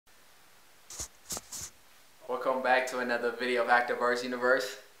Welcome back to another video of Activerse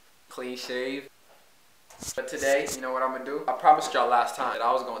Universe. Clean shave. But today, you know what I'm gonna do? I promised y'all last time that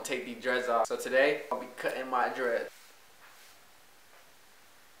I was gonna take these dreads off. So today, I'll be cutting my dreads.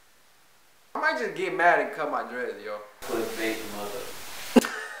 I might just get mad and cut my dreads, yo. Clickbait mother.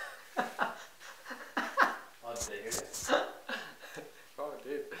 Oh, did they hear that? Oh,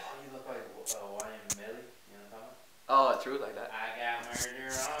 dude. Oh, you look like YM Melly. You know what I'm talking about? Oh, true like that. I got murder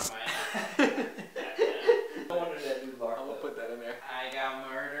on my. No wonder that dude locked I'm gonna up. put that in there. I got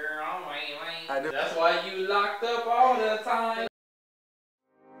murder on my. I do. That's why you locked up all the time.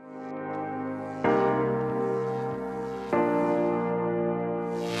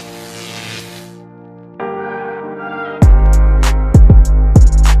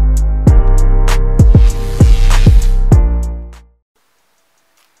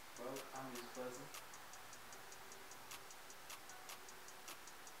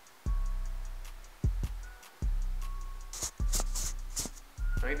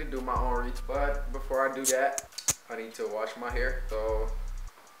 I need to do my own reach, but before I do that, I need to wash my hair. So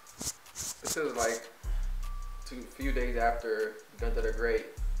this is like a few days after Gunther the Great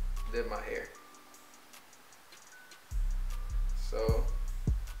did my hair. So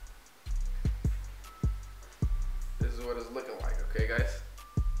this is what it's looking like, okay guys?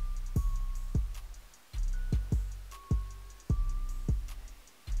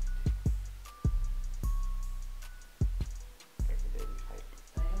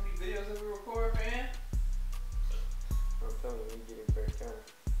 Videos that we record, man. I'm telling you, we need to get a better camera.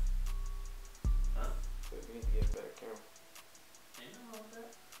 Huh? So we need to get a better camera. Ain't nothing wrong with that.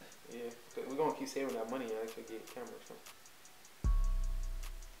 Yeah, we're gonna keep saving that money and actually get a camera or something.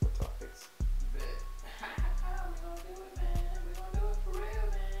 Photographic. Bet. We gonna do it, man. We gonna do it for real,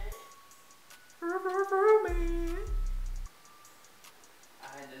 man. For real, man. I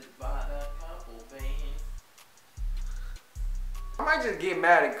just bought a couple bands. I might just get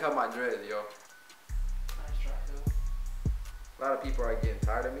mad and cut my dreads, yo. Nice try, though. A lot of people are getting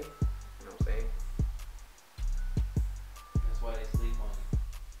tired of me. You know what I'm saying? That's why they sleep on you.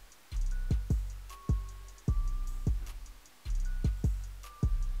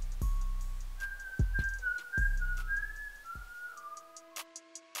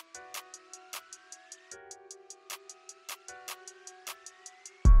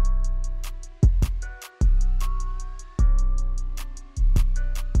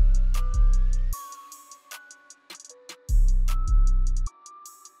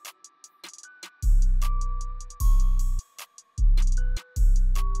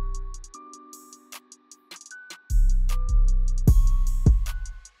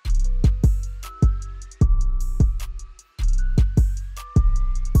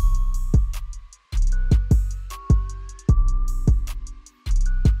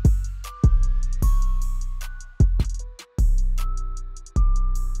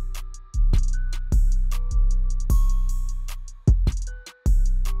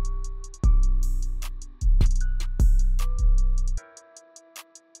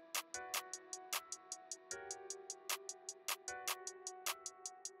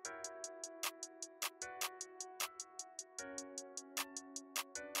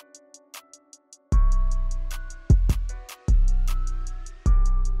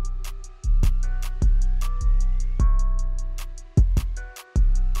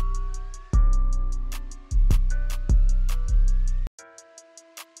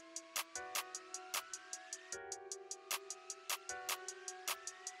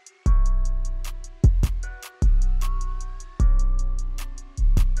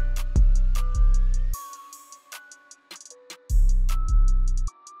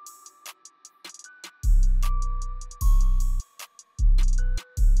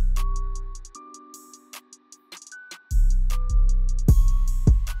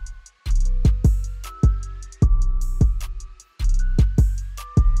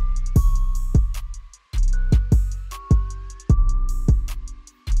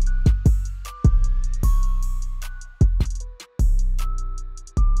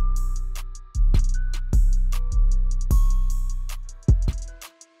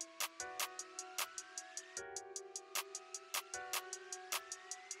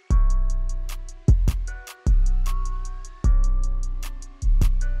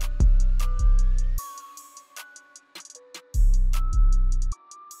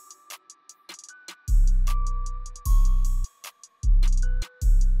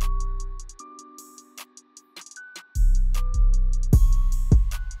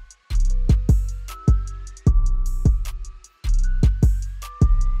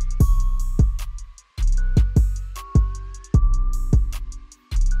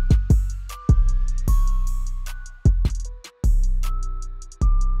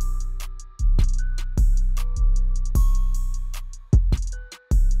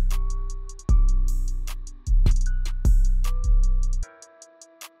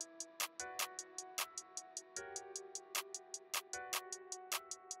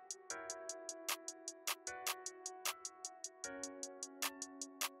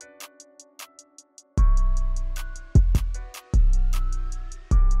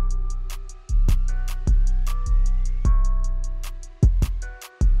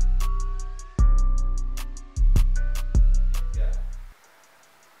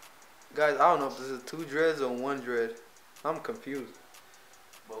 Guys, I don't know if this is 2 dreads or 1 dread. I'm confused.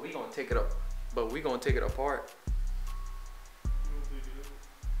 But we gonna take it up. But we gonna take it apart.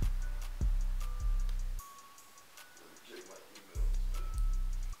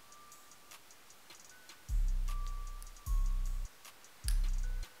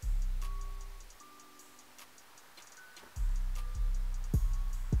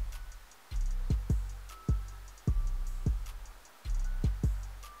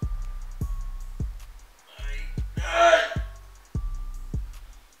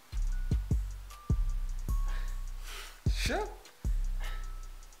 Shut.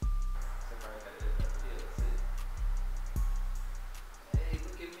 Hey,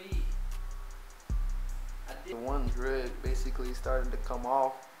 look at me. The 1 dread basically started to come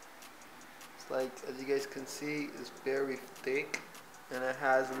off. It's like, as you guys can see, it's very thick and it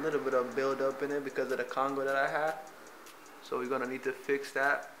has a little bit of buildup in it because of the Congo that I had. So we're gonna need to fix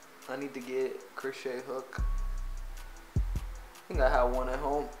that. I need to get crochet hook. I think I have one at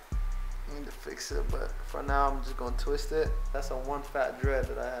home. I need to fix it, but for now I'm just gonna twist it. That's a 1 fat dread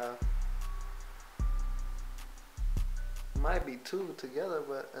that I have. Might be 2 together,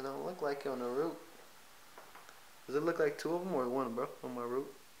 but it don't look like it on the root. Does it look like 2 of them or 1, bro, on my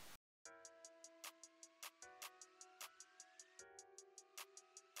root?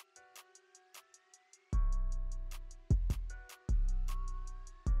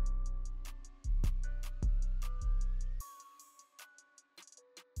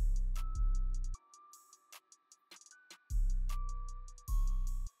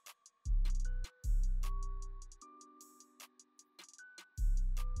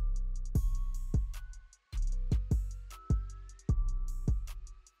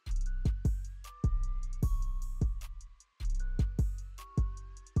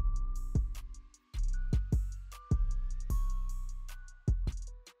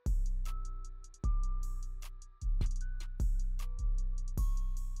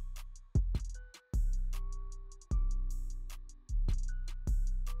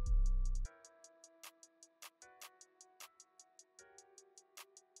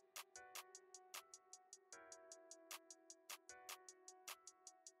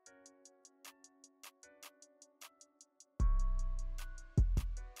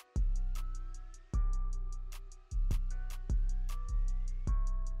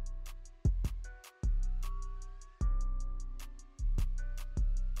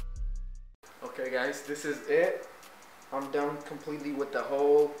 Okay guys, this is it. I'm done completely with the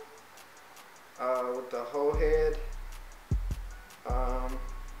whole head. I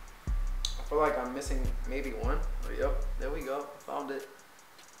feel like I'm missing maybe 1. Oh, yep, there we go. Found it.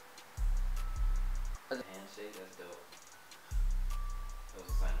 Handshake, that's dope. That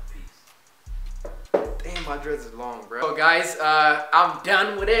was a sign of peace. Damn, my dreads is long, bro. So guys, I'm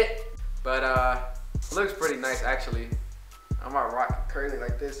done with it. But it looks pretty nice actually. I'm gonna rock it curly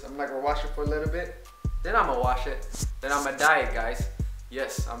like this. I'm not gonna wash it for a little bit. Then I'm gonna wash it. Then I'm gonna dye it, guys.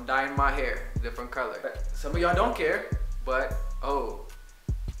 Yes, I'm dyeing my hair different color. Some of y'all don't care, but oh,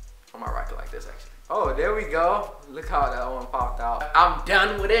 I'm gonna rock it like this actually. Oh, there we go. Look how that one popped out. I'm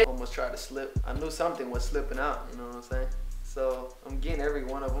done with it. Almost tried to slip. I knew something was slipping out, you know what I'm saying? So I'm getting every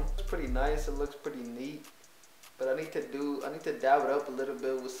one of them. It's pretty nice, it looks pretty neat. But I need to dab it up a little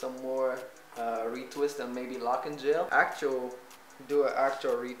bit with some more retwist and maybe lock and gel. Do an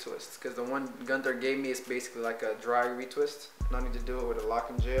actual retwist, because the one Gunther gave me is basically like a dry retwist, and I need to do it with a lock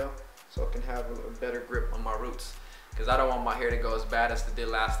and gel so I can have a better grip on my roots, because I don't want my hair to go as bad as it did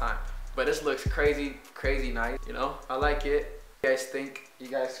last time. But this looks crazy nice, you know. I like it. You guys think you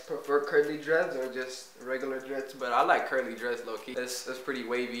guys prefer curly dreads or just regular dreads? But I like curly dreads low key. It's pretty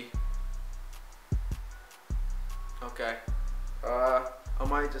wavy. Okay. I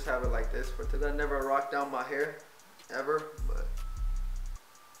might just have it like this for today. I never rock down my hair ever, but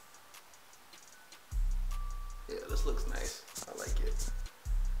yeah, this looks nice. I like it.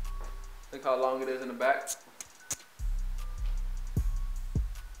 Look how long it is in the back.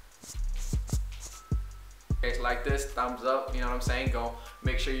 Guys, like this, thumbs up, you know what I'm saying? Go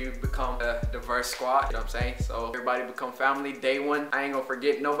make sure you become a diverse squad, you know what I'm saying? So everybody become family day 1. I ain't gonna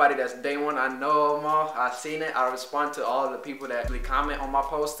forget nobody that's day 1. I know them all, I've seen it. I respond to all of the people that really comment on my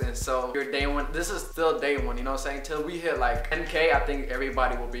post, and so you're day 1. This is still day 1, you know what I'm saying? Till we hit like 10K, I think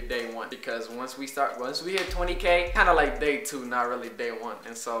everybody will be day 1, because once we hit 20K, kind of like day 2, not really day 1.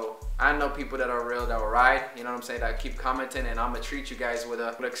 And so I know people that are real, that will ride, you know what I'm saying, that keep commenting, and I'm gonna treat you guys with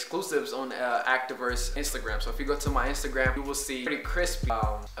exclusives on Activerse Instagram. So if you go to my Instagram, you will see pretty crispy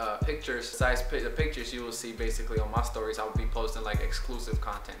pictures. Besides the pictures, you will see basically on my stories, I will be posting like exclusive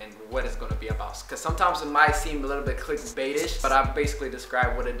content and what it's going to be about. Because sometimes it might seem a little bit clickbaitish, but I basically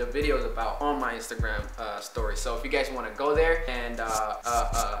describe what the video is about on my Instagram story. So if you guys want to go there and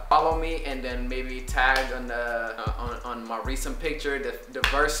follow me, and then maybe tag on my recent picture, the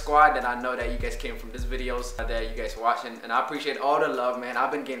Verse Squad, that I know that you guys came from this videos that you guys watching, and I appreciate all the love, man.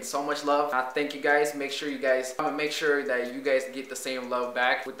 I've been getting so much love. I thank you guys. Make sure that you guys get the same love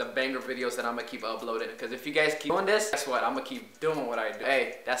back with the banger videos that I'm gonna keep uploading. Because if you guys keep doing this, guess what? I'm gonna keep doing what I do.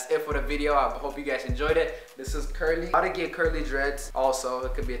 Hey, that's it for the video. I hope you guys enjoyed it. This is curly. How to get curly dreads. Also,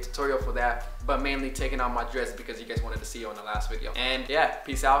 it could be a tutorial for that, but mainly taking out my dreads because you guys wanted to see on the last video. And yeah,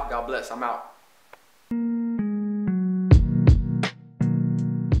 peace out. God bless. I'm out.